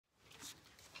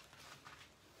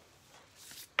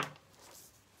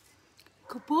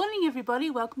Good morning, everybody.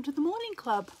 Welcome to the Morning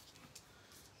Club.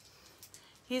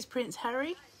 Here's Prince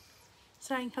Harry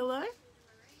saying hello.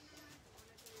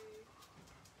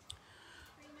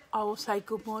 I will say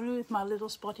good morning with my little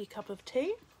spotty cup of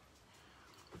tea.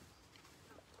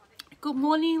 Good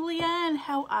morning, Leanne.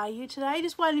 How are you today?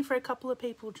 Just waiting for a couple of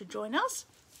people to join us.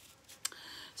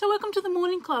 So welcome to the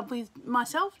Morning Club with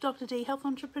myself, Dr. D, Health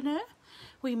Entrepreneur.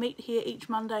 We meet here each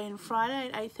Monday and Friday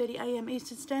at 8:30 a.m.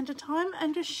 Eastern Standard Time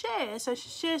and just share. So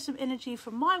share some energy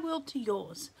from my world to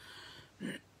yours.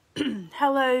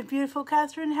 Hello, beautiful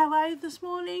Catherine. How are you this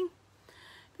morning?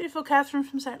 Beautiful Catherine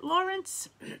from St. Lawrence.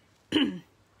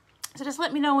 So just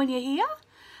let me know when you're here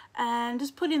and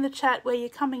just put in the chat where you're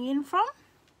coming in from.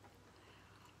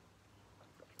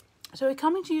 So we're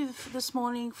coming to you this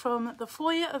morning from the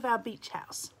foyer of our beach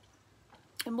house.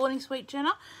 Good morning, sweet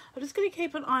Jenna. I'm just going to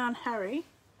keep an eye on Harry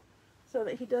so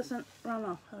that he doesn't run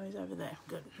off. Oh, he's over there.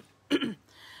 Good.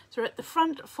 So we're at the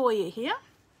front foyer here.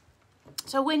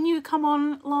 So when you come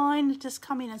online, just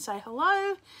come in and say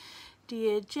hello.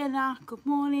 Dear Jenna, good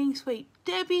morning. Sweet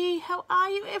Debbie, how are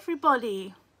you,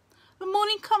 everybody? The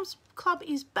Morning Club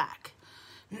is back.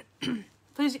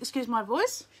 Please excuse my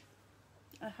voice.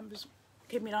 I'm just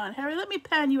keeping an eye on Harry. Let me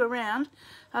pan you around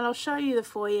and I'll show you the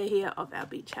foyer here of our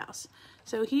beach house.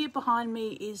 So here behind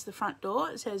me is the front door.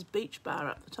 It says beach bar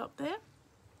up the top there.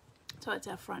 So it's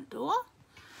our front door.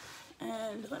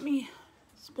 And let me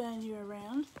span you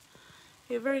around.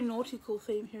 We have a very nautical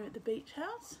theme here at the beach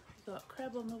house. We've got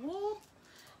crab on the wall.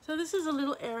 So this is a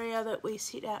little area that we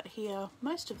sit out here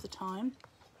most of the time.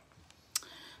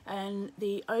 And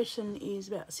the ocean is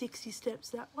about 60 steps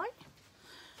that way.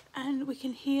 And we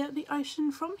can hear the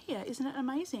ocean from here. Isn't it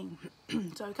amazing?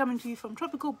 So coming to you from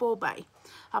tropical Ball Bay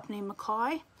up near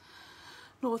Mackay,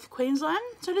 North Queensland.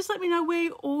 So just let me know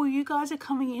where all you guys are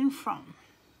coming in from.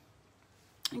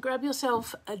 And grab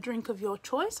yourself a drink of your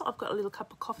choice. I've got a little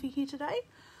cup of coffee here today.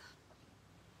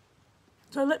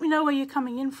 So let me know where you're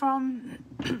coming in from.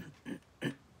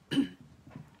 There's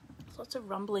lots of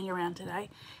rumbling around today.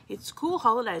 It's school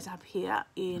holidays up here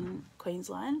in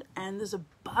Queensland and there's a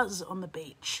buzz on the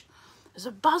beach. There's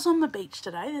a buzz on the beach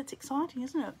today. That's exciting,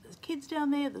 isn't it? There's kids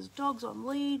down there. There's dogs on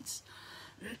leads.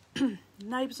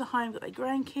 Neighbours are home, got their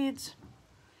grandkids.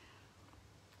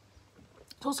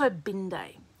 It's also bin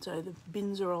day. So the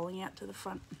bins are rolling out to the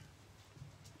front.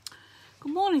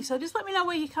 Good morning. So just let me know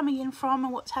where you're coming in from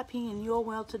and what's happening in your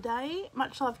world today.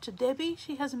 Much love to Debbie.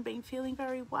 She hasn't been feeling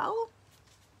very well.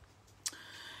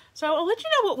 So I'll let you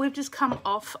know what we've just come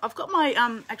off. I've got my,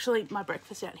 actually my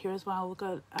breakfast out here as well. We've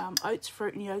got oats,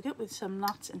 fruit and yogurt with some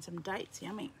nuts and some dates.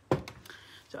 Yummy.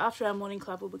 So after our morning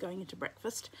club, we'll be going into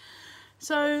breakfast.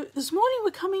 So this morning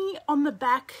we're coming on the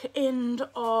back end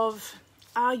of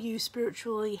Are You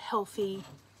Spiritually Healthy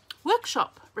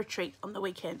workshop retreat on the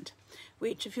weekend,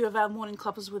 which a few of our morning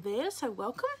clubbers were there, so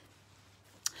welcome.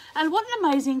 And what an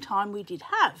amazing time we did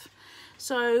have.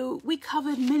 So we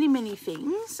covered many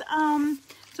things.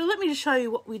 So let me just show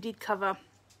you what we did cover,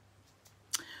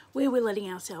 where we're letting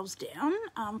ourselves down.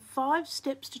 5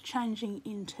 steps to changing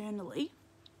internally.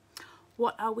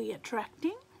 What are we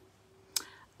attracting?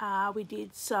 We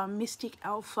did some Mystic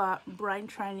Alpha brain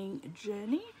training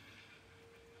journey.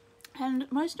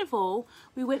 And most of all,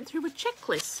 we went through a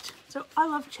checklist. So I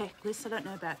love checklists. I don't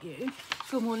know about you.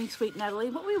 Good morning, sweet Natalie.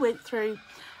 What we went through,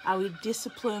 are we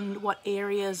disciplined? What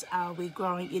areas are we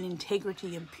growing in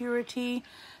integrity and purity?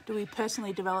 Do we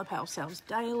personally develop ourselves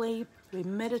daily? Do we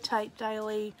meditate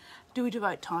daily? Do we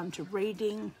devote time to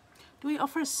reading? Do we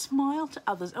offer a smile to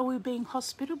others? Are we being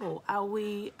hospitable? Are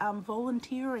we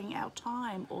volunteering our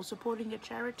time or supporting a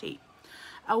charity?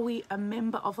 Are we a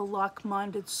member of a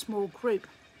like-minded small group?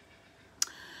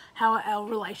 How are our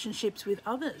relationships with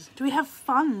others? Do we have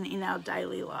fun in our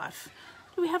daily life?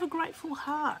 Do we have a grateful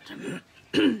heart?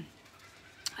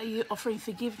 Are you offering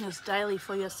forgiveness daily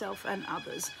for yourself and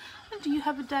others? And do you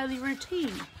have a daily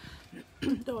routine?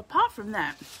 Though apart from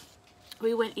that,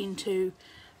 we went into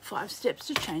 5 steps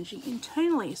to changing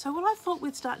internally. So what I thought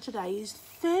we'd start today is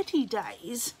 30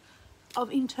 days of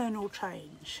internal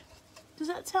change. Does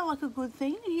that sound like a good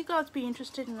thing? Would you guys be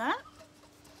interested in that?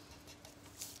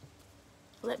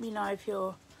 Let me know if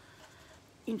you're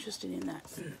interested in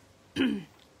that.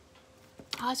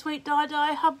 Hi, sweet Di.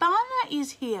 Habana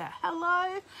is here.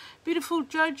 Hello, beautiful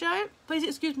Jojo. Please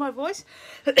excuse my voice.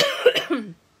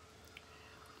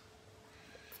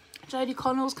 Jodie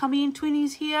Connell's coming in.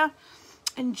 Twinnie's here.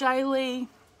 And Jaylee.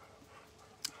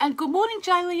 And good morning,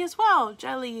 Jaylee, as well.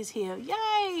 Jaylee is here.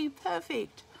 Yay,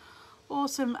 perfect.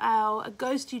 Awesome. Our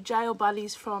ghosty jail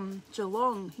buddies from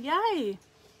Geelong. Yay.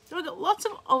 So we've got lots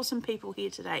of awesome people here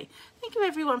today. Thank you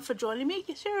everyone for joining me.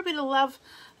 Share a bit of love.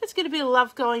 Let's get a bit of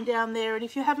love going down there. And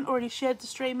if you haven't already shared the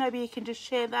stream, maybe you can just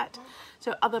share that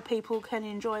so other people can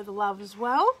enjoy the love as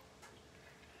well.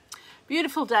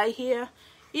 Beautiful day here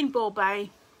in Ball Bay.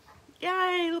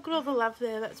 Yay, look at all the love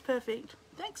there. That's perfect.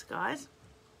 Thanks, guys.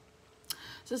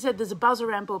 So as I said, there's a buzz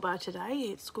around Ball Bay today.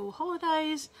 It's school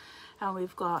holidays. And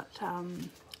we've got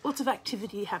lots of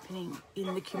activity happening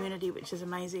in the community, which is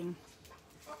amazing.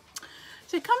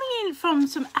 So coming in from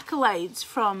some accolades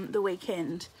from the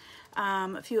weekend,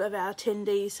 a few of our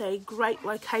attendees say great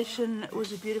location, it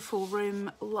was a beautiful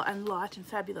room and light and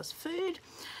fabulous food.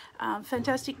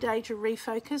 Fantastic day to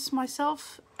refocus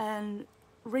myself and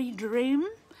redream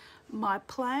my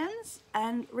plans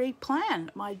and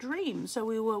replan my dreams. So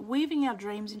we were weaving our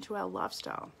dreams into our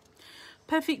lifestyle.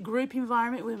 Perfect group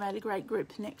environment. We made a great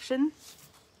group connection.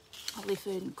 Lovely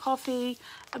food and coffee.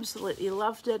 Absolutely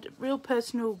loved it. Real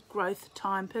personal growth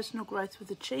time. Personal growth was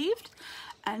achieved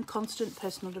and constant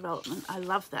personal development. I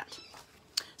love that.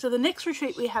 So the next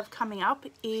retreat we have coming up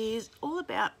is all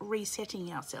about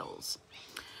resetting ourselves.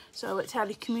 So it's how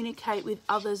to communicate with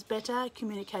others better,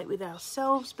 communicate with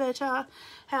ourselves better,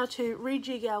 how to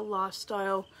rejig our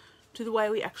lifestyle to the way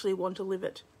we actually want to live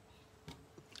it.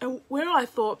 And where I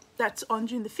thought that's on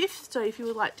June the 5th, so if you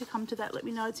would like to come to that, let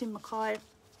me know. It's in Mackay,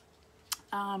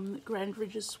 Grand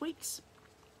Ridges Suites.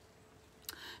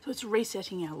 So it's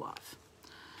resetting our life.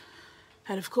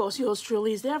 And of course, yours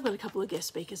truly is there. I've got a couple of guest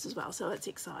speakers as well, so that's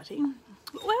exciting.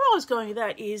 But where I was going with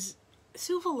that is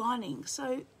silver lining.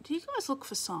 So do you guys look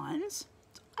for signs?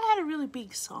 I had a really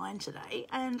big sign today,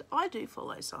 and I do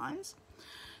follow signs.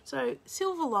 So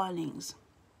silver linings.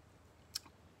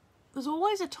 There's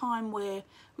always a time where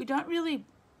we're not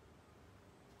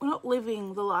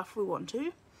living the life we want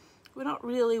to. We're not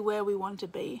really where we want to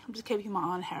be. I'm just keeping my eye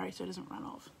on Harry so it doesn't run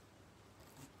off.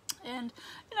 And,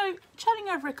 you know, chatting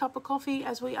over a cup of coffee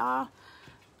as we are,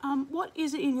 what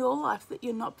is it in your life that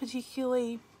you're not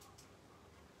particularly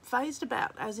phased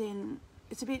about, as in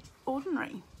it's a bit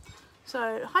ordinary?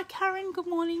 So, hi Karen, good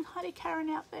morning. Hi to Karen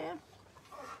out there.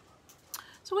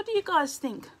 So what do you guys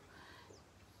think?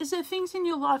 Is there things in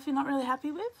your life you're not really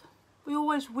happy with? We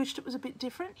always wished it was a bit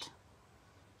different.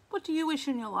 What do you wish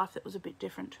in your life that was a bit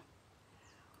different?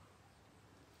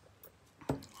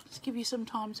 I'll just give you some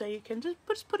time so you can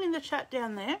just put in the chat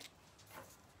down there.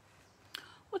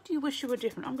 What do you wish you were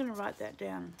different? I'm going to write that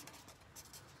down.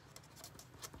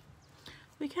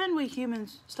 We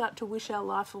humans start to wish our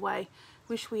life away,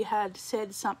 wish we had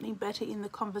said something better in the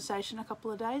conversation a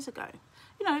couple of days ago.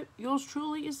 You know, yours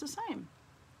truly is the same.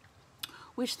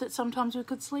 Wish that sometimes we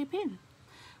could sleep in.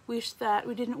 Wish that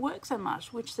we didn't work so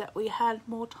much. Wish that we had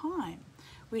more time.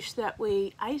 Wish that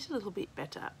we ate a little bit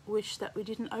better. Wish that we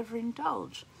didn't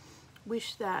overindulge.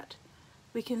 Wish that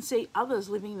we can see others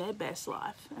living their best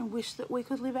life, and wish that we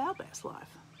could live our best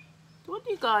life. What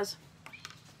do you guys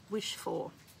wish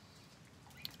for?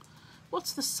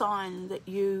 What's the sign that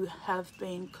you have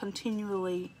been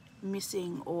continually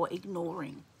missing or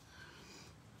ignoring?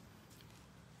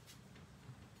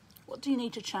 What do you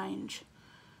need to change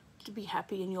to be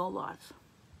happy in your life?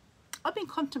 I've been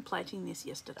contemplating this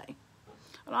yesterday,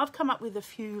 and I've come up with a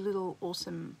few little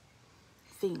awesome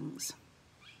things.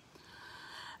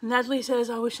 Natalie says,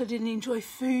 I wish I didn't enjoy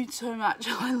food so much.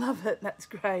 I love it. That's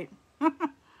great.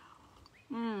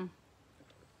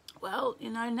 Well, you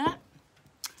know, Nat,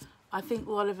 I think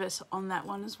a lot of us on that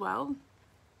one as well.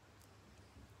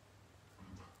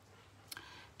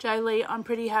 Jay Lee, I'm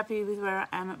pretty happy with where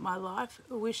I am at my life.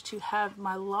 I wish to have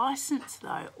my license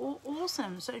though.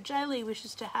 Awesome. So Jay Lee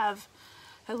wishes to have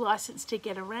her license to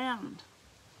get around.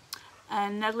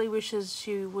 And Natalie wishes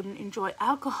she wouldn't enjoy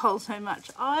alcohol so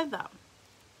much either.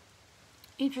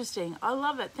 Interesting. I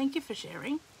love it. Thank you for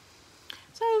sharing.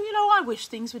 So, you know, I wish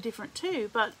things were different too,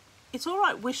 but it's all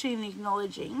right wishing and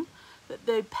acknowledging that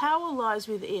the power lies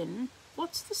within.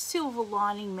 What's the silver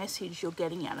lining message you're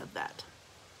getting out of that?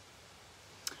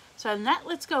 So Nat,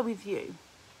 let's go with you.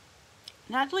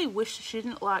 Natalie wished she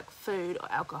didn't like food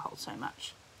or alcohol so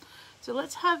much. So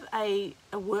let's have a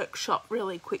workshop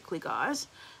really quickly, guys,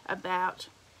 about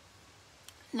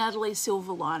Natalie's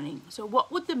silver lining. So what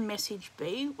would the message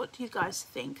be? What do you guys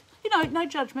think? You know, no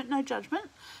judgment, no judgment.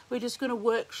 We're just going to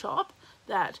workshop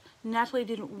that Natalie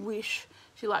didn't wish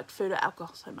she liked food or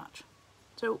alcohol so much.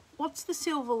 So what's the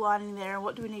silver lining there, and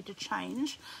what do we need to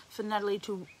change for Natalie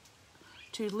to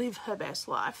live her best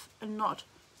life and not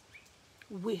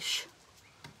wish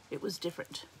it was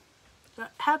different? So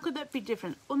how could that be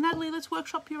different? Well, Natalie, let's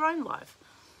workshop your own life.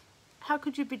 How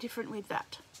could you be different with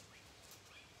that?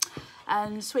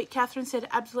 And Sweet Catherine said,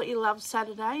 absolutely loved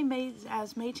Saturday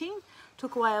as meeting.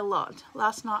 Took away a lot.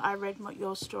 Last night I read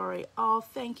your story. Oh,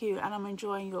 thank you, and I'm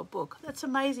enjoying your book. That's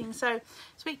amazing. So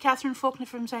Sweet Catherine Faulkner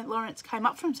from St. Lawrence came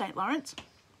up from St. Lawrence.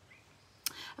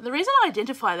 And the reason I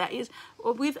identify that is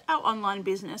with our online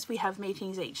business, we have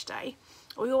meetings each day.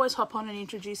 We always hop on and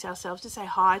introduce ourselves to say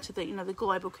hi to the the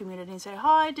global community and say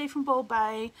hi, Dee from Ball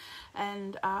Bay,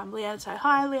 and Leanne say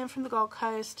hi, Leanne from the Gold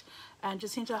Coast, and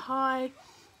Jacinta hi,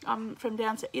 from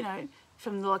down to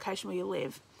from the location where you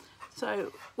live.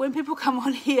 So when people come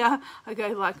on here, I go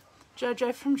like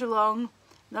Jojo from Geelong,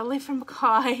 Natalie from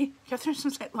Mackay, Catherine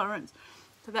from St. Lawrence.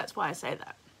 So that's why I say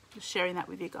that, just sharing that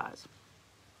with you guys,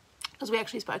 because we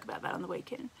actually spoke about that on the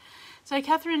weekend. So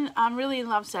Catherine really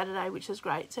loved Saturday, which is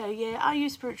great. So yeah, are you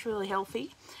spiritually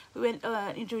healthy? We went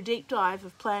into a deep dive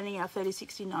of planning our 30,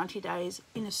 60, 90 days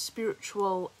in a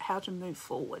spiritual how to move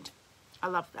forward. I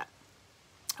loved that.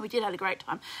 We did have a great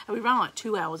time. And we ran like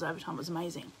 2 hours overtime. It was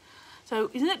amazing.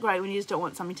 So isn't it great when you just don't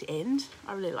want something to end?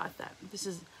 I really like that. This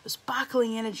is a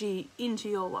sparkling energy into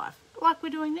your life, like we're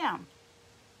doing now.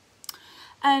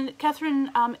 And Catherine,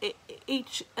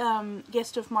 each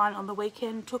guest of mine on the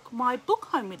weekend took my book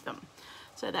home with them.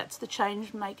 So that's The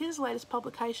Change Makers' latest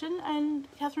publication, and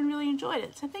Catherine really enjoyed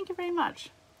it. So thank you very much.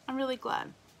 I'm really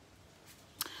glad.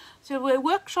 So we're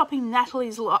workshopping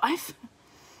Natalie's life.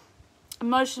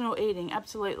 Emotional eating,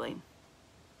 absolutely.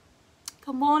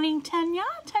 Good morning, Tanya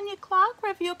Clark,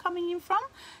 wherever you're coming in from.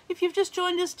 If you've just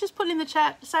joined us, just put in the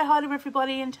chat, say hi to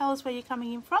everybody and tell us where you're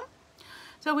coming in from.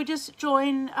 So we just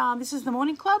joined, this is the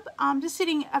Morning Club, just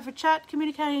sitting over a chat,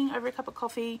 communicating over a cup of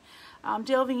coffee,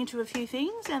 delving into a few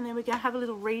things, and then we're going to have a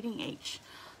little reading each.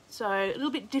 So a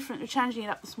little bit different, we're changing it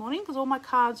up this morning because all my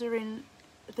cards are in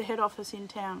at the head office in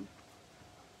town.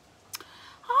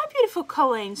 Hi, beautiful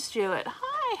Colleen Stewart.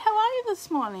 Hi, how are you this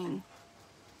morning?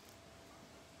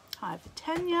 Hi for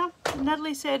Tanya.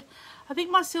 Natalie said, I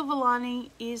think my silver lining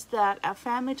is that our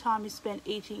family time is spent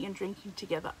eating and drinking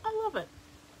together. I love it.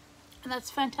 And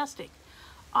that's fantastic.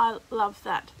 I love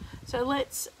that. So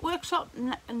let's workshop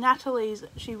Natalie's.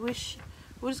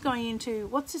 We're just going into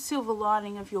what's the silver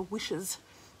lining of your wishes,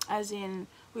 as in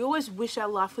we always wish our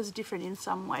life was different in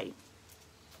some way.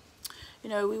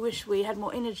 We wish we had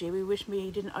more energy. We wish we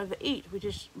didn't overeat. We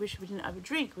just wish we didn't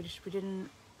overdrink. We wish we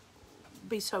didn't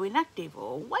be so inactive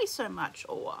or weigh so much,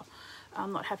 or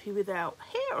not happy with our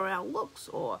hair or our looks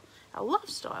or our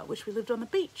lifestyle. Wish we lived on the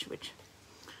beach, which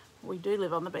we do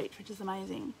live on the beach, which is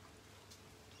amazing.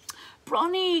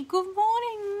 Bronnie, good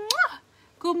morning.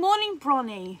 Good morning,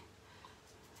 Bronnie.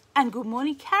 And good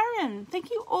morning, Karen. Thank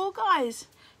you all, guys.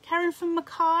 Karen from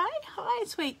Mackay. Hi,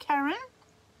 sweet Karen.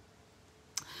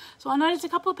 So I noticed a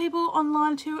couple of people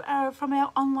online too from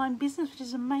our online business, which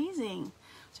is amazing.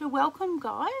 So welcome,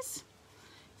 guys.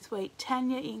 Sweet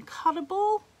Tanya in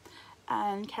Cuttable.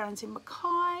 And Karen's in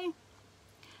Mackay.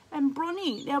 And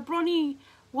Bronnie. Now, Bronnie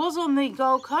was on the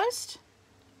Gold Coast,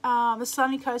 the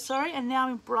sunny coast, sorry, and now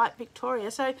in bright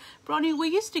Victoria. So, Bronnie, we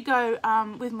used to go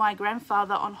with my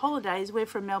grandfather on holidays, we're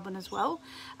from Melbourne as well,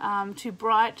 to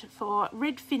Bright for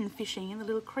redfin fishing in the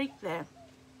little creek there,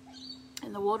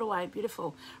 in the waterway.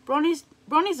 Beautiful. Bronnie's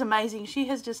amazing. She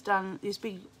has just done this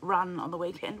big run on the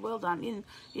weekend. Well done,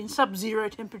 in sub-zero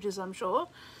temperatures, I'm sure.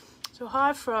 So,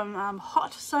 hi from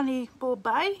hot, sunny Ball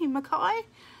Bay in Mackay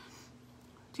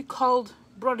to cold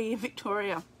Bronnie in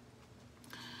Victoria.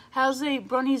 How's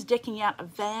Bronnie's decking out a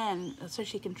van so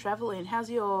she can travel in?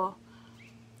 How's your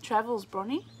travels,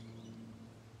 Bronnie?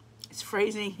 It's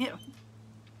freezing. Yeah.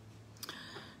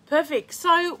 Perfect.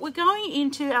 So we're going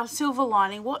into our silver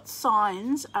lining. What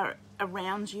signs are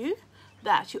around you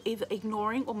that you're either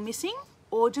ignoring or missing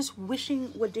or just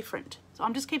wishing were different? So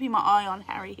I'm just keeping my eye on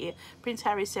Harry here. Prince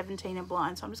Harry's 17 and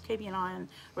blind, so I'm just keeping an eye on.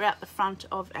 We're out the front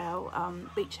of our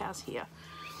beach house here.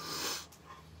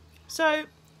 So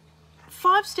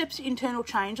 5 steps to internal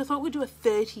change. I thought we'd do a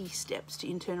 30 steps to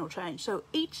internal change. So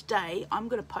each day I'm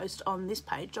going to post on this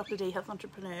page, Dr. D Health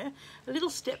Entrepreneur, a little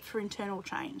step for internal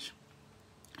change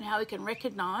and how we can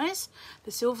recognize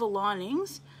the silver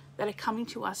linings that are coming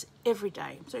to us every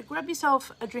day. So grab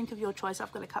yourself a drink of your choice.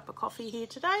 I've got a cup of coffee here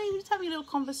today. We're just having a little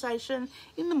conversation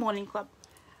in the Morning Club.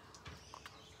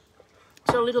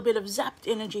 So a little bit of zapped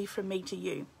energy from me to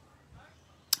you.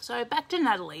 So back to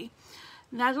Natalie.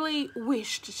 Natalie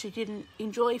wished she didn't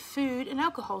enjoy food and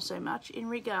alcohol so much in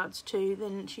regards to,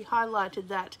 then she highlighted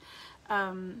that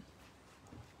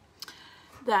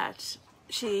that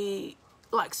she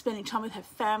likes spending time with her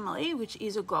family, which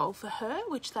is a goal for her,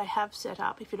 which they have set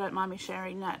up, if you don't mind me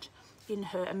sharing that, in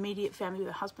her immediate family with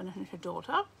her husband and her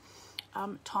daughter,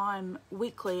 time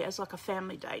weekly as like a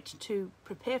family date to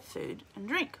prepare food and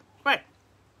drink. Right.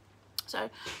 So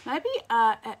maybe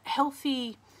a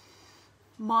healthy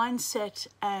mindset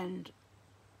and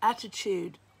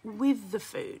attitude with the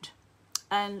food.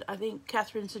 And I think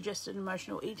Catherine suggested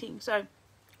emotional eating. So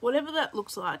whatever that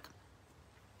looks like,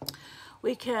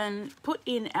 we can put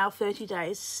in our 30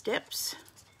 days steps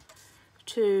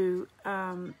to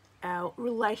our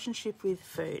relationship with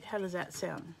food. How does that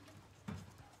sound?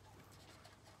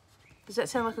 Does that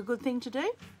sound like a good thing to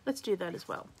do? Let's do that as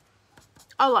well.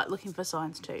 I like looking for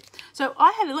signs too. So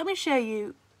let me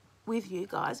share with you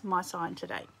guys my sign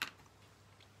today.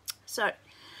 So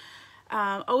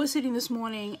I was sitting this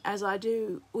morning, as I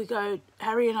do, Prince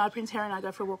Harry and I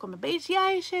go for a walk on the beach.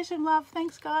 Yay, share some love.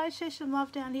 Thanks, guys. Share some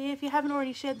love down here. If you haven't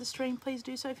already shared the stream, please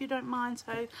do so if you don't mind,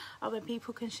 so other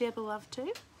people can share the love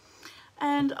too.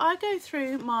 And I go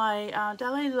through my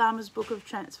Dalai Lama's Book of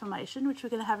Transformation, which we're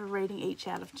going to have a reading each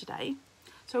out of today.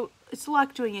 So it's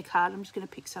like doing a card. I'm just going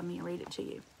to pick something and read it to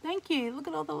you. Thank you. Look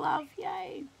at all the love.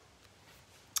 Yay.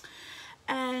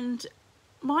 And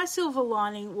my silver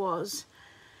lining was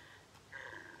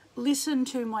listen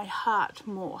to my heart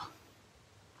more.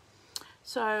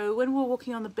 So when we were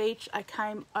walking on the beach, I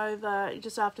came over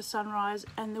just after sunrise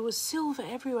and there was silver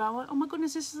everywhere. I went, oh my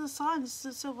goodness, this is a sign. This is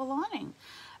a silver lining.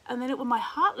 And then my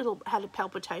heart had a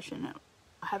palpitation.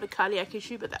 I have a cardiac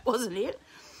issue, but that wasn't it.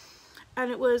 And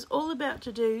it was all about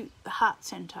to do the heart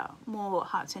center, more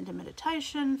heart center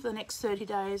meditation. For the next 30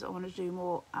 days, I want to do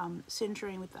more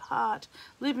centering with the heart,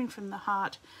 living from the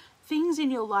heart. Things in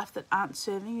your life that aren't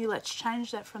serving you, let's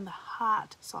change that from the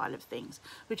heart side of things,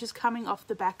 which is coming off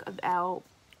the back of our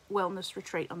wellness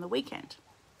retreat on the weekend.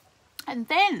 And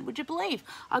then, would you believe,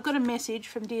 I got a message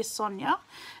from dear Sonia.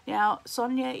 Now,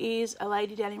 Sonia is a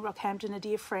lady down in Rockhampton, a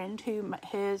dear friend who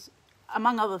has,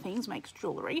 among other things, makes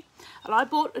jewellery. And I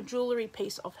bought a jewellery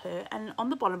piece of her, and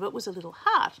on the bottom of it was a little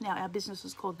heart. Now, our business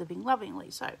is called Living Lovingly,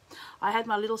 so I had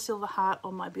my little silver heart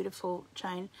on my beautiful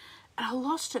chain, and I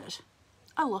lost it.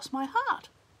 I lost my heart.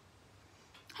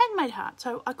 Handmade heart.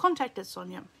 So I contacted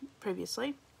Sonia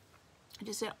previously. I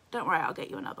just said, don't worry, I'll get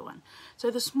you another one.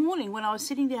 So this morning when I was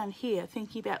sitting down here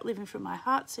thinking about living from my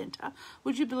heart centre,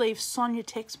 would you believe Sonia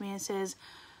texts me and says,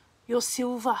 your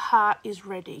silver heart is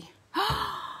ready.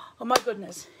 Oh my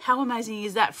goodness. How amazing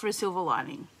is that for a silver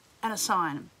lining and a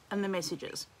sign and the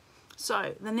messages?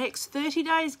 So the next 30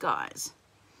 days, guys,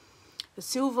 the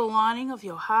silver lining of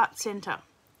your heart centre.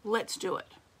 Let's do it.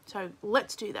 So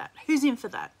let's do that. Who's in for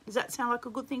that? Does that sound like a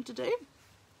good thing to do?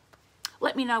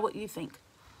 Let me know what you think.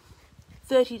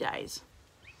 30 days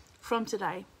from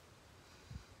today.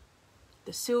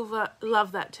 The silver,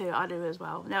 love that too. I do as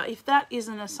well. Now, if that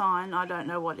isn't a sign, I don't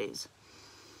know what is.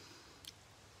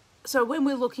 So when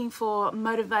we're looking for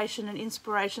motivation and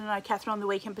inspiration, and I know Catherine on the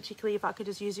weekend particularly, if I could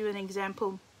just use you as an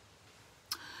example,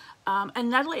 and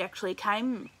Natalie actually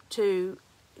came to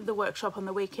the workshop on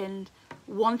the weekend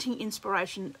wanting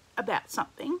inspiration about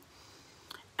something,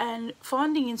 and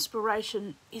finding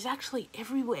inspiration is actually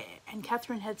everywhere. And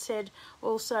Catherine had said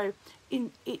also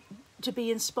to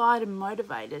be inspired and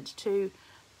motivated to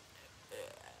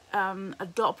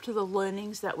adopt the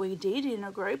learnings that we did in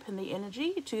a group and the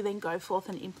energy to then go forth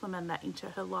and implement that into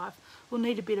her life. We'll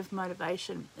need a bit of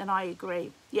motivation, and I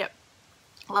agree. Yep.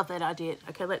 Love that idea.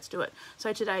 Okay, let's do it.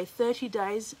 So today, 30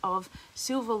 days of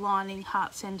silver lining,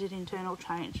 heart-centered internal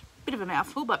change. Bit of a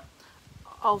mouthful, but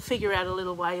I'll figure out a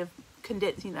little way of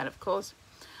condensing that, of course.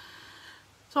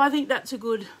 So I think that's a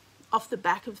good, off the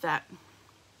back of that,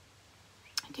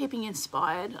 keeping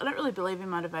inspired. I don't really believe in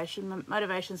motivation.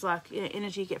 Motivation's like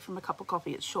energy you get from a cup of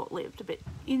coffee. It's short-lived, but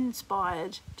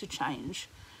inspired to change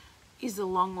is the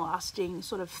long-lasting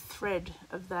sort of thread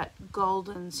of that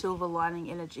golden silver lining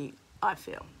energy, I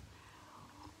feel.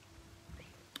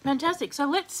 Fantastic. So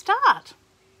let's start.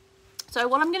 So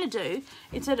what I'm going to do,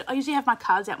 instead, I usually have my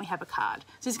cards out and we have a card.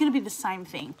 So it's going to be the same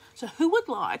thing. So who would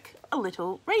like a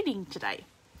little reading today?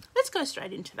 Let's go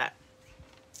straight into that.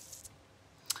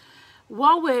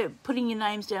 While we're putting your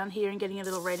names down here and getting a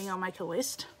little reading, I'll make a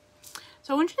list.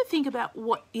 So I want you to think about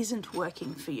what isn't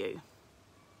working for you.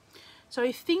 So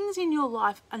if things in your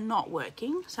life are not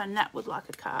working, so Nat would like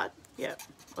a card. Yep.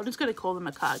 I'm just going to call them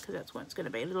a card because that's what it's going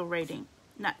to be, a little reading.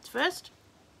 Nat's first.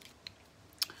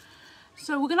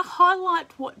 So we're going to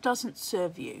highlight what doesn't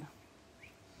serve you.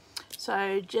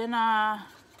 So Jenna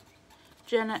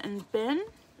and Ben,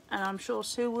 and I'm sure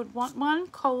Sue would want one.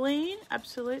 Colleen,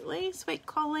 absolutely. Sweet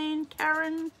Colleen,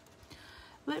 Karen.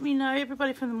 Let me know.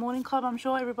 Everybody from the Morning Club, I'm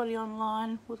sure everybody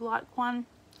online would like one.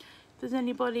 If there's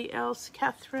anybody else,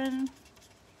 Catherine.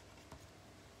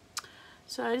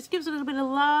 So this gives a little bit of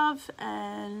love.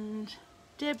 And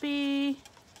Debbie,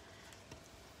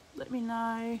 let me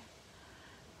know.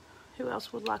 Who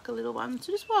else would like a little one?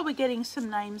 So just while we're getting some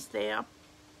names there,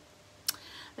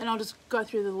 then I'll just go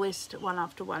through the list one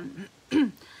after one. So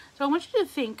I want you to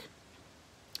think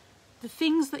the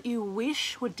things that you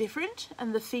wish were different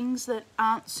and the things that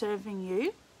aren't serving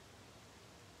you.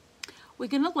 We're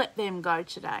going to let them go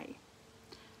today.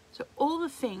 So all the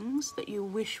things that you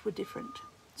wish were different.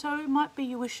 So it might be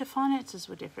you wish your finances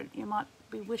were different. You might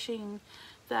be wishing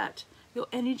that your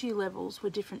energy levels were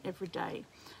different every day.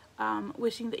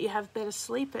 Wishing that you have better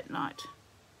sleep at night.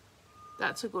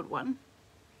 That's a good one.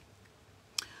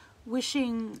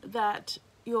 Wishing that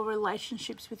your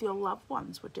relationships with your loved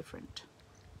ones were different.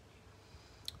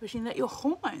 Wishing that your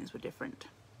hormones were different.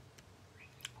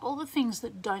 All the things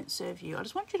that don't serve you. I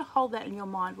just want you to hold that in your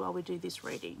mind while we do this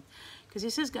reading, because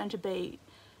this is going to be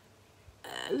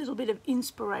a little bit of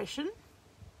inspiration.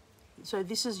 So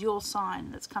this is your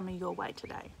sign that's coming your way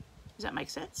today. Does that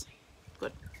make sense?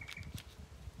 Good.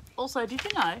 Also, did you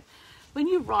know, when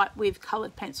you write with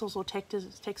coloured pencils or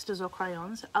texters or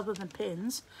crayons, other than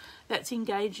pens, that's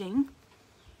engaging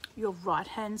your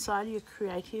right-hand side, your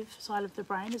creative side of the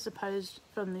brain, as opposed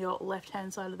from your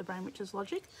left-hand side of the brain, which is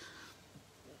logic.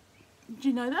 Do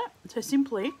you know that? So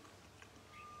simply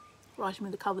writing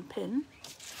with a coloured pen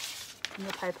on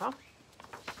your paper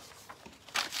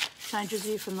changes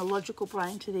you from the logical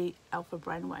brain to the alpha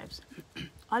brain waves.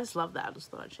 I just love that. I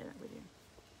just thought I'd share that with you.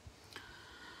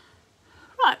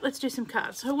 Right, let's do some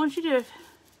cards. So I want you to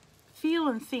feel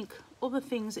and think all the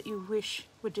things that you wish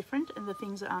were different and the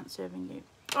things that aren't serving you.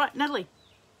 All right, Natalie.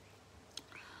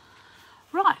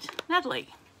 Right, Natalie.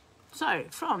 So,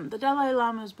 from the Dalai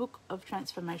Lama's Book of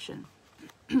Transformation,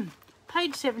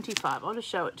 page 75. I'll just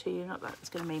show it to you. Not that it's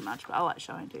going to mean much, but I like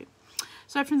showing to you.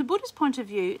 So, from the Buddhist point of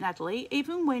view, Natalie,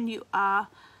 even when you are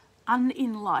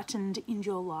unenlightened in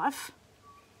your life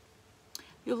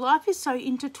is so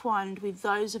intertwined with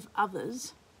those of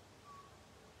others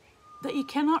that you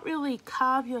cannot really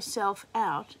carve yourself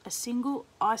out a single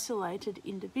isolated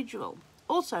individual.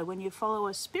 Also, when you follow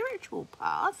a spiritual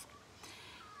path,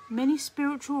 many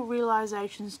spiritual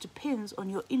realizations depends on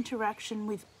your interaction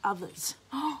with others.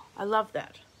 Oh, I love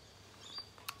that.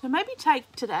 So maybe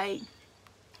take today,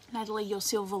 Natalie, your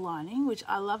silver lining, which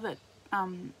I love it.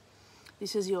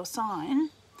 This is your sign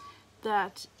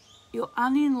that your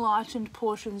unenlightened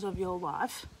portions of your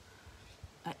life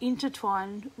are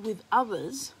intertwined with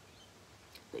others,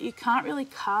 that you can't really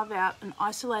carve out an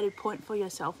isolated point for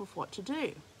yourself of what to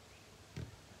do.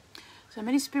 So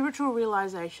many spiritual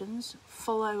realizations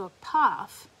follow a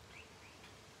path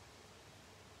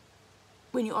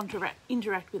when you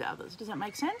interact with others. Does that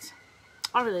make sense?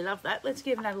 I really love that. Let's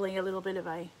give Natalie a little bit of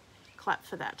a clap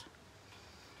for that.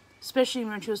 Especially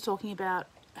when she was talking about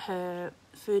her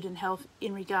food and health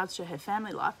in regards to her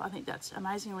family life. I think that's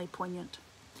amazingly poignant.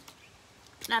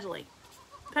 Natalie.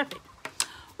 Perfect.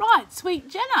 Right, sweet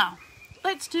Jenna.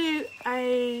 Let's do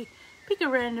pick a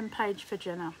random page for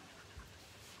Jenna.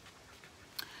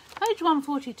 Page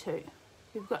 142.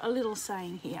 We've got a little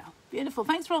saying here. Beautiful.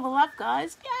 Thanks for all the love,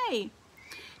 guys. Yay.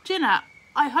 Jenna,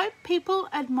 I hope people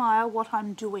admire what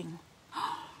I'm doing.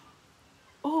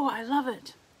 Oh, I love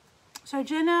it. So,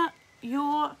 Jenna,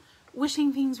 you're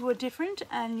wishing things were different,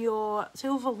 and your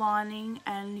silver lining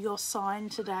and your sign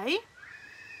today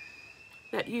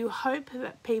that you hope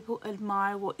that people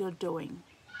admire what you're doing.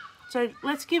 So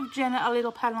let's give Jenna a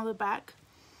little pat on the back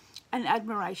and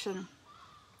admiration,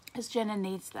 as Jenna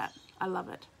needs that. I love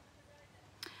it.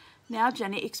 Now,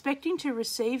 Jenna, expecting to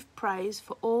receive praise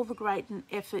for all the great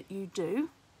effort you do,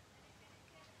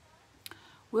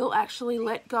 will actually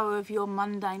let go of your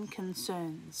mundane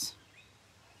concerns.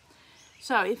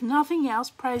 So, if nothing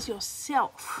else, praise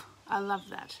yourself. I love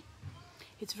that.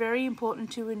 It's very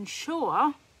important to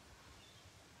ensure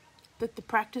that the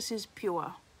practice is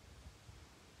pure.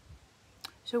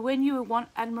 So when you want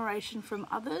admiration from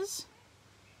others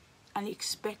and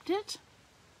expect it,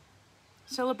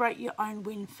 celebrate your own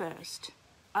win first.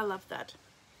 I love that.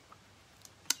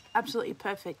 Absolutely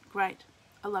perfect. Great.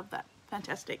 I love that.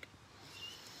 Fantastic.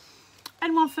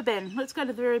 And one for Ben. Let's go to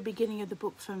the very beginning of the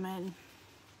book for Ben.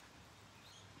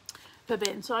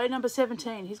 So number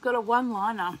 17, he's got a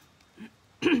one-liner.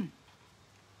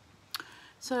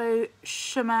 So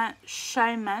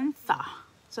Shamantha.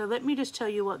 So let me just tell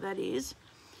you what that is.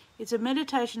 It's a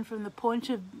meditation from the point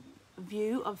of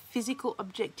view of physical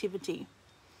objectivity.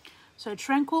 So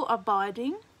tranquil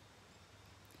abiding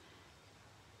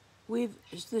with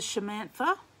the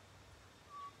Shamantha.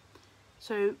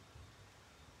 So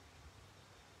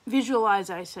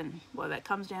visualization, what that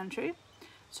comes down to.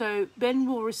 So Ben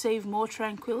will receive more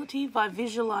tranquility by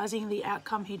visualizing the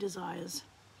outcome he desires.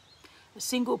 A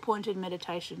single-pointed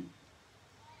meditation.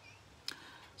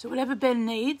 So whatever Ben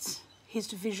needs, he's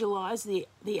to visualize the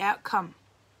outcome.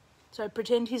 So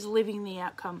pretend he's living the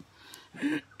outcome.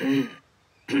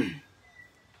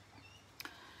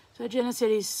 So Jenna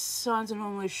said his signs are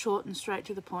normally short and straight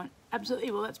to the point. Absolutely.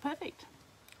 Well, that's perfect.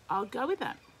 I would go with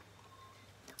that.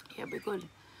 Yeah, we're good.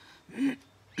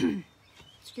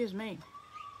 Excuse me.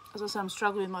 As I say, I'm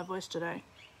struggling with my voice today.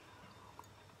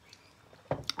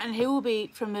 And he will be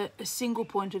from a single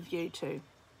point of view too.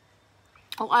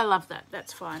 Oh, I love that.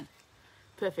 That's fine.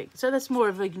 Perfect. So that's more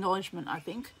of an acknowledgement, I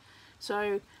think.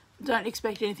 So don't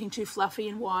expect anything too fluffy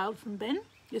and wild from Ben.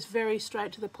 Just very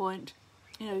straight to the point.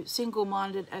 You know,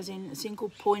 single-minded as in a single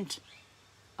point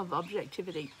of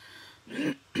objectivity.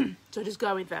 So just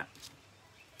go with that.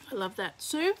 I love that.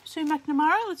 Sue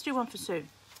McNamara. Let's do one for Sue.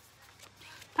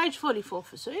 Page 44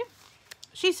 for Sue.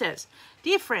 She says,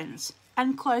 "Dear friends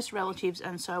and close relatives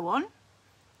and so on,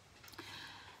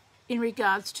 in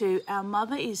regards to our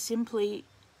mother is simply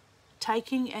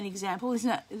taking an example," isn't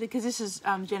it? Because this is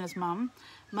Jenna's mum.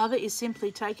 "Mother is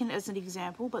simply taken as an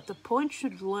example, but the point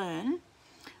should learn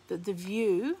that the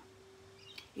view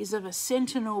is of a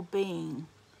sentinel being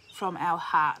from our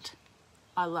heart."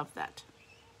 I love that.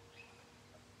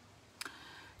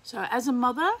 So as a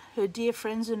mother, her dear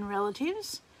friends and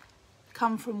relatives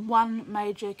come from one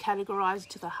major categorized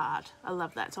to the heart. I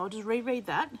love that. So I'll just reread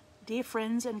that. Dear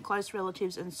friends and close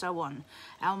relatives and so on.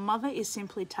 Our mother is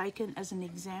simply taken as an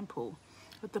example.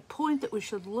 But the point that we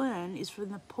should learn is from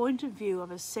the point of view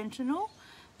of a sentinel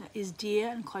that is dear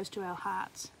and close to our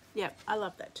hearts. Yep, I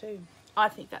love that too. I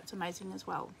think that's amazing as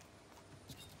well.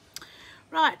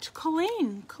 Right,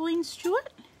 Colleen Stewart.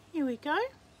 Here we go.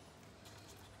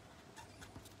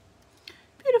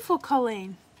 Beautiful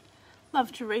Colleen. Love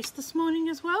Therese this morning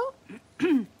as well.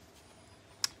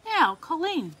 Now,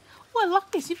 Colleen. Oh, I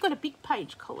like this. You've got a big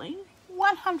page, Colleen.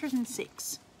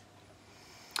 106.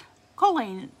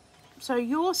 Colleen, so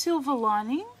your silver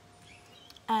lining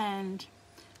and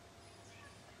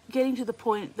getting to the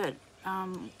point that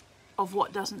of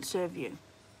what doesn't serve you.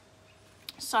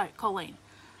 So, Colleen,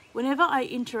 whenever I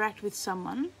interact with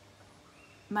someone,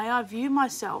 may I view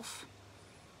myself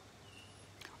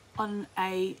on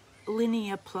a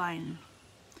linear plane,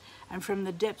 and from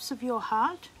the depths of your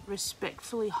heart,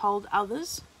 respectfully hold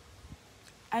others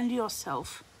and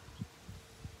yourself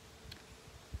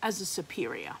as a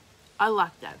superior. I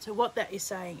like that. So what that is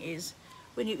saying is,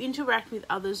 when you interact with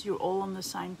others, you're all on the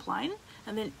same plane,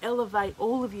 and then elevate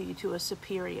all of you to a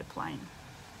superior plane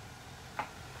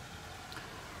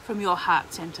from your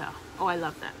heart center. Oh, I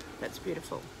love that. That's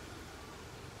beautiful.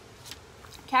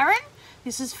 Karen,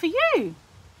 this is for you.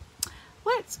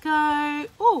 Let's go.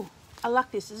 Oh, I like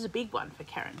this. This is a big one for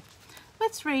Karen.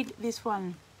 Let's read this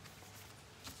one.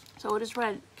 So I'll just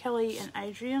read Kelly and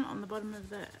Adrian on the bottom of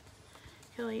the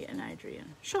Kelly and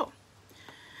Adrian. Sure.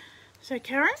 So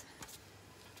Karen,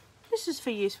 this is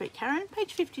for you, sweet Karen.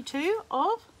 Page 52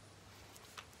 of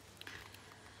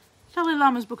Dalai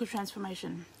Lama's Book of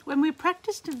Transformation. When we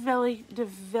practice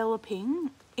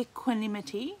developing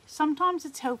equanimity, sometimes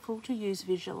it's helpful to use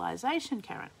visualization,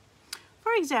 Karen.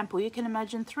 For example, you can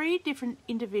imagine 3 different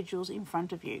individuals in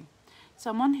front of you.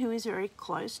 Someone who is very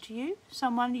close to you,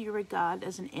 someone you regard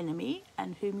as an enemy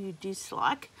and whom you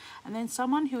dislike, and then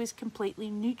someone who is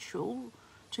completely neutral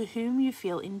to whom you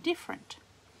feel indifferent.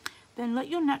 Then let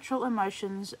your natural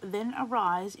emotions then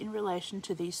arise in relation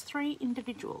to these 3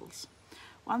 individuals.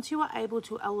 Once you are able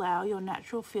to allow your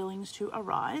natural feelings to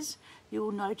arise, you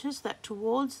will notice that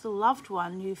towards the loved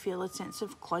one you feel a sense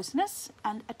of closeness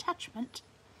and attachment.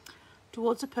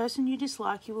 Towards a person you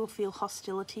dislike, you will feel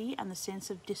hostility and the sense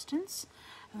of distance.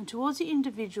 And towards the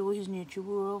individual who's neutral,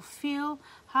 you will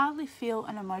hardly feel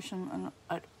an emotion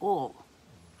at all.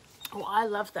 Oh, I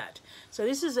love that. So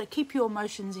this is a keep your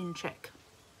emotions in check.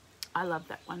 I love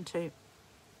that one too.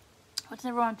 What does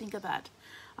everyone think of that?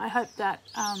 I hope that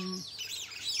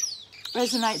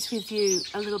resonates with you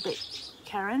a little bit,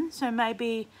 Karen. So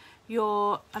maybe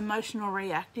your emotional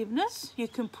reactiveness you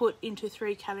can put into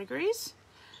 3 categories.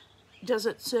 Does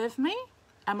it serve me?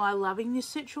 Am I loving this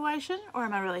situation, or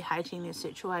am I really hating this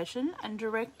situation? And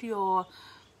direct your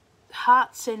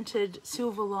heart-centered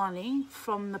silver lining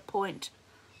from the point,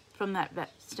 from that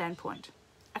standpoint.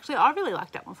 Actually, I really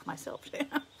like that one for myself.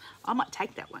 I might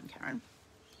take that one, Karen.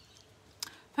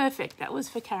 Perfect. That was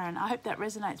for Karen. I hope that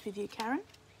resonates with you, Karen.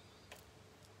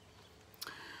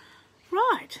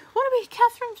 Right. What are we?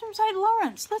 Catherine from St.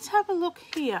 Lawrence. Let's have a look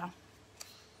here.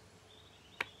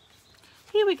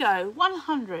 Here we go,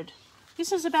 100.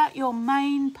 This is about your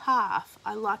main path.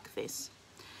 I like this.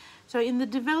 So in the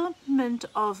development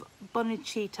of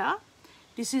bodhicitta,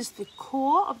 this is the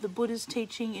core of the Buddha's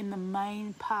teaching in the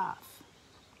main path.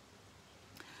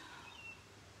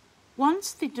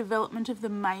 Once the development of the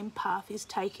main path is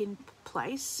taking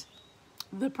place,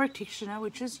 the practitioner,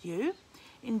 which is you,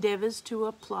 endeavours to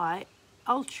apply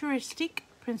altruistic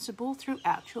principle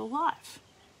throughout your life.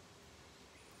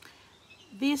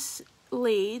 This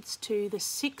leads to the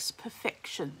 6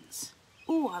 perfections.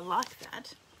 Oh, I like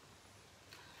that.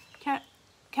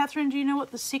 Catherine, do you know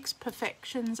what the 6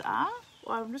 perfections are?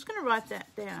 Well, I'm just going to write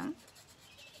that down.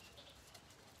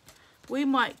 We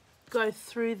might go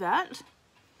through that.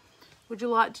 Would you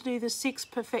like to do the 6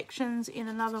 perfections in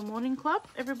another morning club,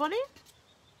 everybody?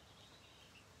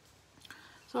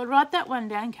 So I'll write that one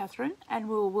down, Catherine, and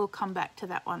we'll come back to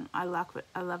that one. I love it.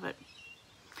 I love it.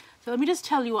 So let me just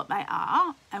tell you what they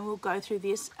are, and we'll go through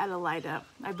this at a later.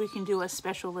 Maybe we can do a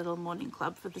special little morning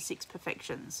club for the 6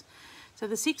 perfections. So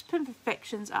the 6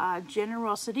 perfections are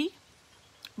generosity,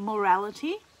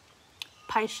 morality,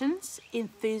 patience,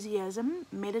 enthusiasm,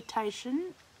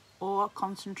 meditation or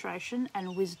concentration,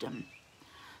 and wisdom.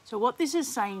 So what this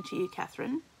is saying to you,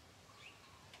 Catherine,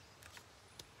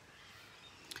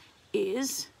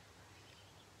 is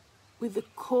with the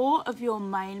core of your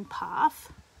main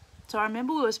path. So I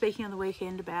remember we were speaking on the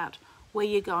weekend about where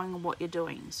you're going and what you're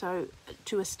doing. So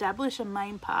to establish a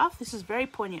main path, this is very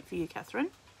poignant for you, Catherine.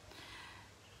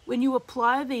 When you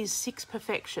apply these 6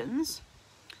 perfections,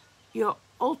 your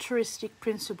altruistic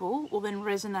principle will then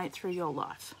resonate through your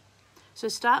life. So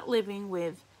start living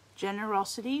with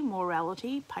generosity,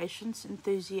 morality, patience,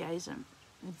 enthusiasm,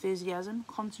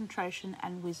 concentration,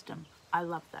 and wisdom. I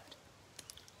love that.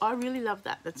 I really love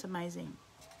that. That's amazing.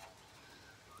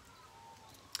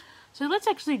 So let's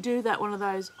actually do that, one of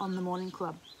those on the morning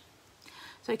club.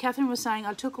 So Catherine was saying,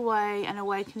 I took away an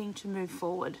awakening to move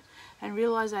forward and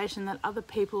realization that other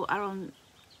people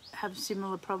have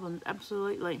similar problems.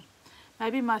 Absolutely.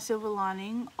 Maybe my silver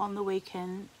lining on the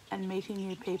weekend and meeting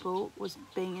new people was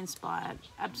being inspired.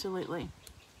 Absolutely.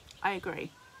 I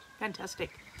agree.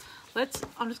 Fantastic.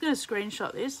 I'm just going to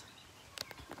screenshot this.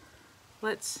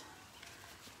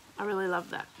 I really love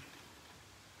that.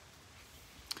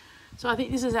 So I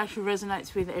think this actually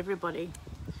resonates with everybody.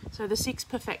 So the 6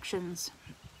 perfections.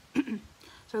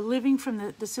 So living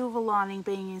from the silver lining,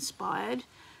 being inspired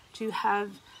to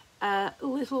have a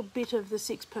little bit of the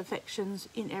 6 perfections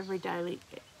in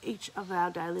each of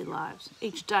our daily lives,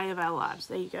 each day of our lives.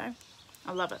 There you go.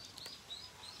 I love it.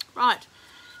 Right,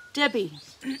 Debbie.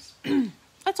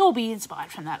 Let's all be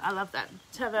inspired from that. I love that.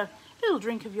 Let's have a little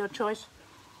drink of your choice.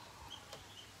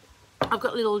 I've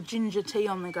got a little ginger tea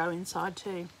on the go inside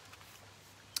too.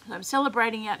 So I'm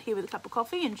celebrating out here with a cup of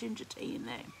coffee and ginger tea in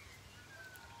there.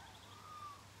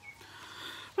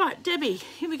 Right, Debbie,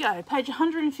 here we go. Page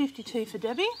 152 for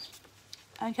Debbie.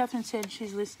 And Catherine said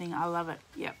she's listening. I love it.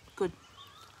 Yep, good.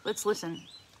 Let's listen.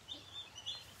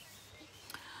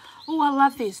 Oh, I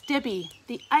love this. Debbie,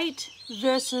 the 8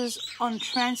 verses on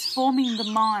transforming the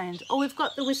mind. Oh, we've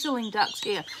got the whistling ducks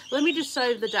here. Let me just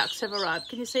show the ducks have arrived.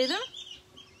 Can you see them?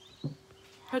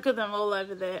 Look at them all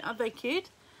over there. Aren't they cute?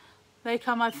 They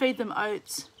come, I feed them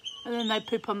oats, and then they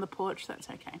poop on the porch. That's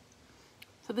okay.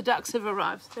 So the ducks have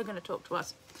arrived. They're going to talk to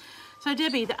us. So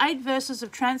Debbie, the 8 verses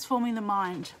of transforming the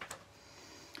mind.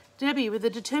 Debbie, with the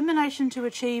determination to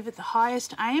achieve at the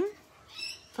highest aim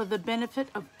for the benefit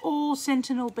of all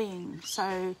sentinel beings.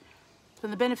 So for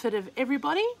the benefit of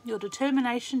everybody, your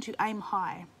determination to aim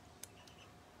high,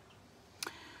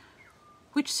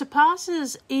 which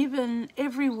surpasses even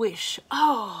every wish.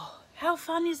 Oh, how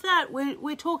fun is that?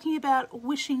 We're talking about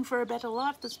wishing for a better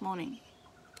life this morning.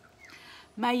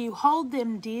 May you hold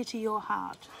them dear to your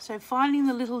heart. So finding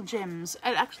the little gems.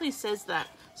 It actually says that.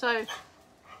 So I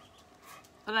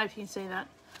don't know if you can see that.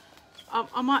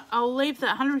 I'll leave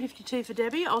that 152 for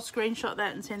Debbie. I'll screenshot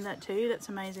that and send that to you. That's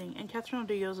amazing. And Catherine will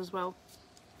do yours as well.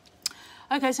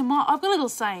 Okay, so I've got a little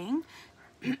saying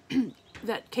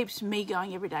that keeps me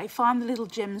going every day. Find the little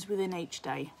gems within each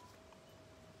day.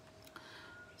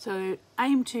 So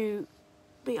aim to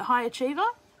be a high achiever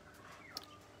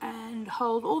and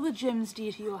hold all the gems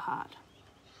dear to your heart.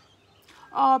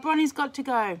 Oh, Bronny's got to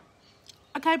go.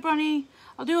 Okay, Bronny,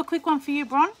 I'll do a quick one for you,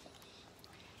 Bron.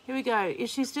 Here we go. Is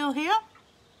she still here?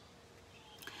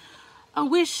 A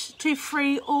wish to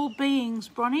free all beings,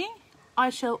 Bronny. I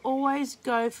shall always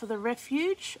go for the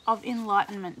refuge of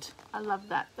enlightenment. I love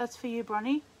that. That's for you,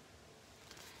 Bronny.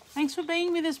 Thanks for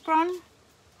being with us, Bron.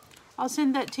 I'll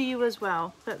send that to you as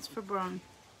well. That's for Bron.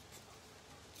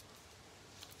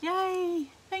 Yay!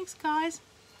 Thanks, guys.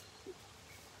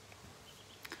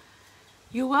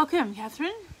 You're welcome,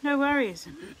 Catherine. No worries.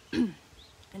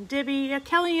 And Debbie,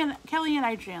 Kelly and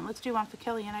Adrian. Let's do one for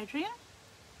Kelly and Adrian.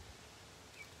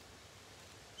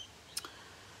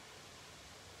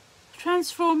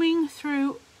 Transforming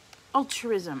through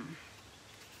altruism.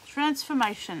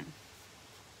 Transformation.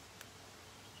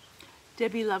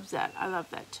 Debbie loves that. I love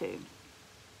that too.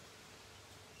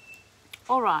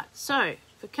 All right, so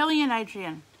for Kelly and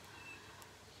Adrian,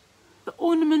 the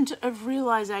ornament of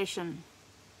realization.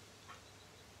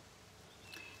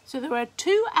 So there are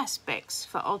two aspects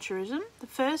for altruism. The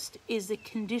first is the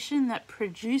condition that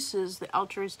produces the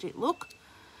altruistic look,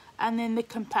 and then the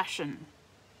compassion.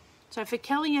 So for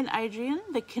Kelly and Adrian,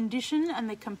 the condition and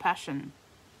the compassion.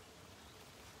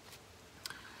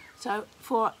 So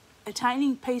for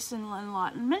attaining peace and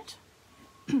enlightenment,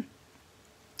 you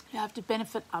have to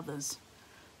benefit others.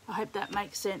 I hope that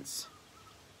makes sense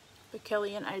for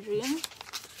Kelly and Adrian.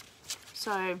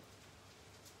 So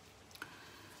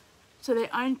their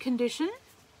own condition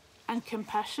and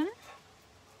compassion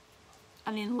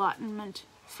and enlightenment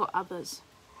for others.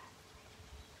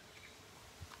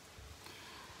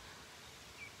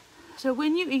 So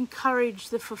when you encourage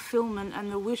the fulfillment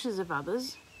and the wishes of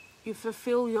others, you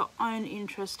fulfill your own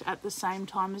interest at the same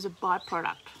time as a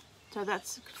byproduct. So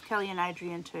that's Kelly and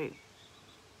Adrian too.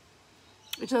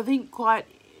 Which I think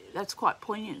that's quite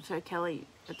poignant for Kelly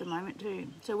at the moment too.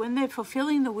 So when they're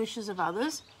fulfilling the wishes of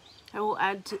others, they will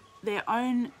add to their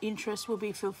own interest will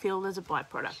be fulfilled as a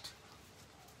byproduct.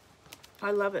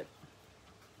 I love it.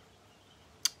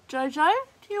 Jojo,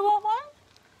 do you want one?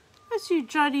 Let's do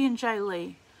Jodie and Jay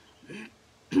Lee.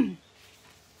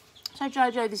 So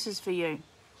Jojo, this is for you.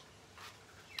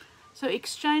 So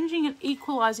exchanging and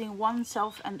equalizing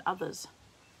oneself and others.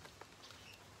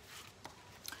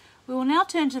 We will now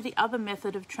turn to the other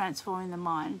method of transforming the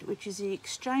mind, which is the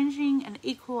exchanging and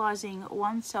equalizing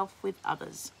oneself with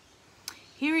others.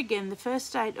 Here again, the first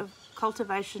state of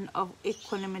cultivation of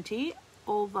equanimity,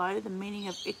 although the meaning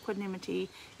of equanimity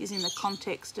is in the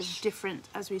context of different,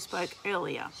 as we spoke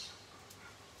earlier.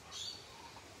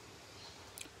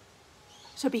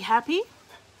 So be happy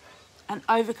and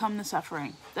overcome the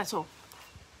suffering. That's all.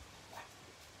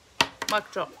 Mic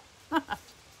drop.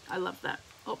 I love that.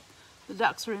 Oh, the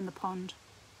ducks are in the pond.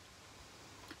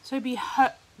 So be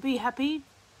happy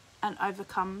and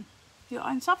overcome your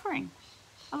own suffering.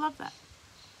 I love that.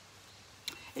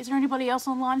 Is there anybody else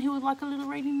online who would like a little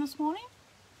reading this morning?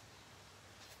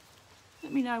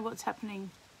 Let me know what's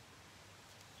happening.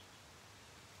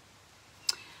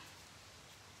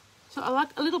 So I like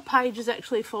a little page has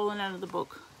actually fallen out of the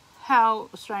book. How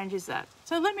strange is that?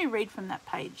 So let me read from that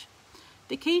page.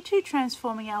 The key to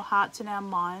transforming our hearts and our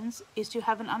minds is to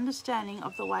have an understanding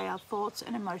of the way our thoughts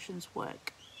and emotions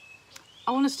work.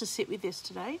 I want us to sit with this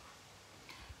today.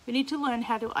 We need to learn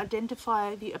how to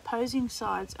identify the opposing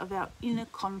sides of our inner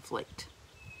conflict.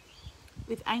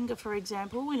 With anger, for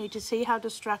example, we need to see how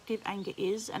destructive anger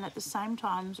is and at the same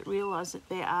time realise that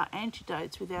there are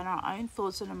antidotes within our own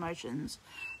thoughts and emotions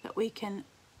that we can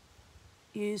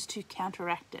use to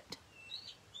counteract it.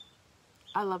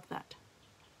 I love that.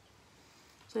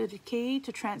 So the key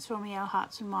to transforming our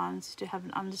hearts and minds is to have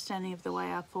an understanding of the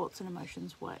way our thoughts and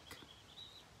emotions work.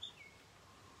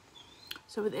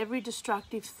 So with every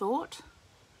destructive thought,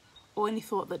 or any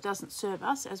thought that doesn't serve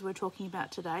us, as we're talking about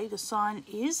today, the sign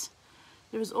is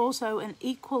there is also an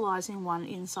equalising one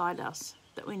inside us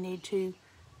that we need to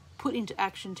put into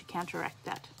action to counteract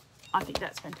that. I think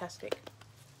that's fantastic.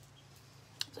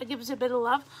 So give us a bit of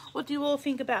love. What do you all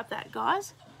think about that,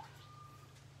 guys?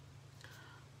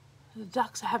 The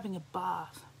ducks are having a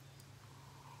bath.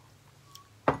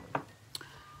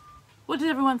 What does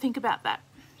everyone think about that?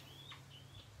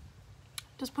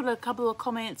 Just put a couple of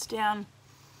comments down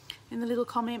in the little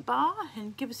comment bar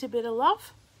and give us a bit of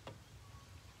love.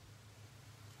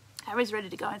 Harry's ready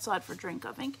to go inside for a drink,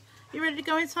 I think. You ready to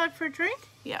go inside for a drink?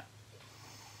 Yeah.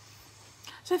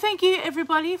 So thank you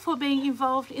everybody for being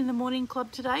involved in the morning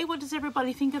club today. What does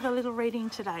everybody think of the little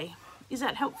reading today? Is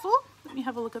that helpful? Let me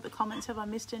have a look at the comments. Have I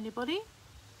missed anybody?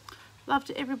 Love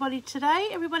to everybody today.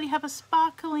 Everybody have a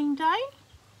sparkling day.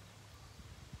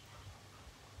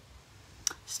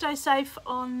 Stay safe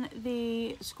on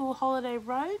the school holiday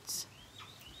roads.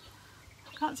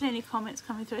 I can't see any comments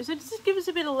coming through. So just give us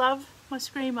a bit of love. My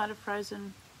screen might have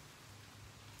frozen.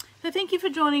 So thank you for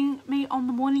joining me on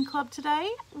the morning club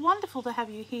today. Wonderful to have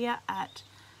you here at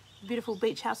the beautiful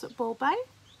beach house at Ball Bay.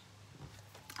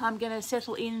 I'm going to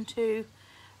settle into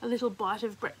a little bite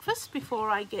of breakfast before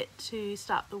I get to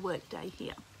start the work day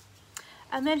here.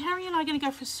 And then Harry and I are going to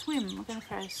go for a swim. We're going to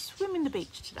go for a swim in the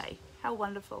beach today. How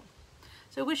wonderful.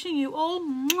 So wishing you all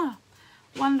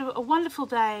a wonderful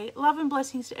day. Love and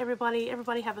blessings to everybody.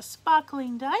 Everybody have a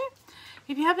sparkling day.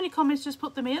 If you have any comments, just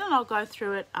put them in and I'll go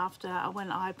through it after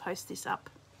when I post this up.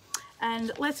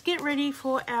 And let's get ready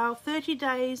for our 30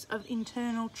 days of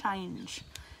internal change.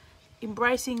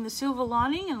 Embracing the silver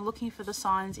lining and looking for the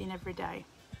signs in every day.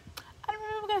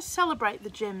 Let's celebrate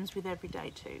the gems with every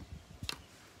day too.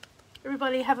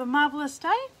 Everybody have a marvellous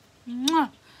day. Mwah.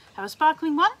 Have a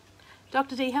sparkling one.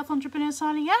 Dr. D Health Entrepreneur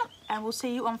signing out, and we'll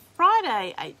see you on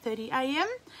Friday, 8:30 a.m.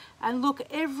 And look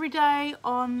every day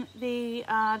on the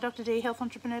Dr. D Health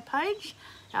Entrepreneur page.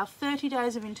 Our 30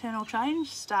 days of internal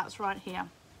change starts right here.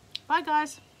 Bye,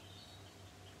 guys.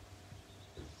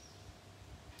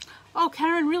 Oh,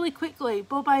 Karen, really quickly,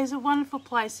 Bombay is a wonderful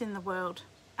place in the world.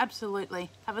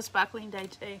 Absolutely. Have a sparkling day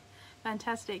too.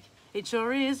 Fantastic. It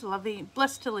sure is. Lovely.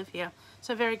 Blessed to live here.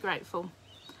 So very grateful.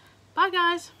 Bye,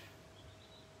 guys.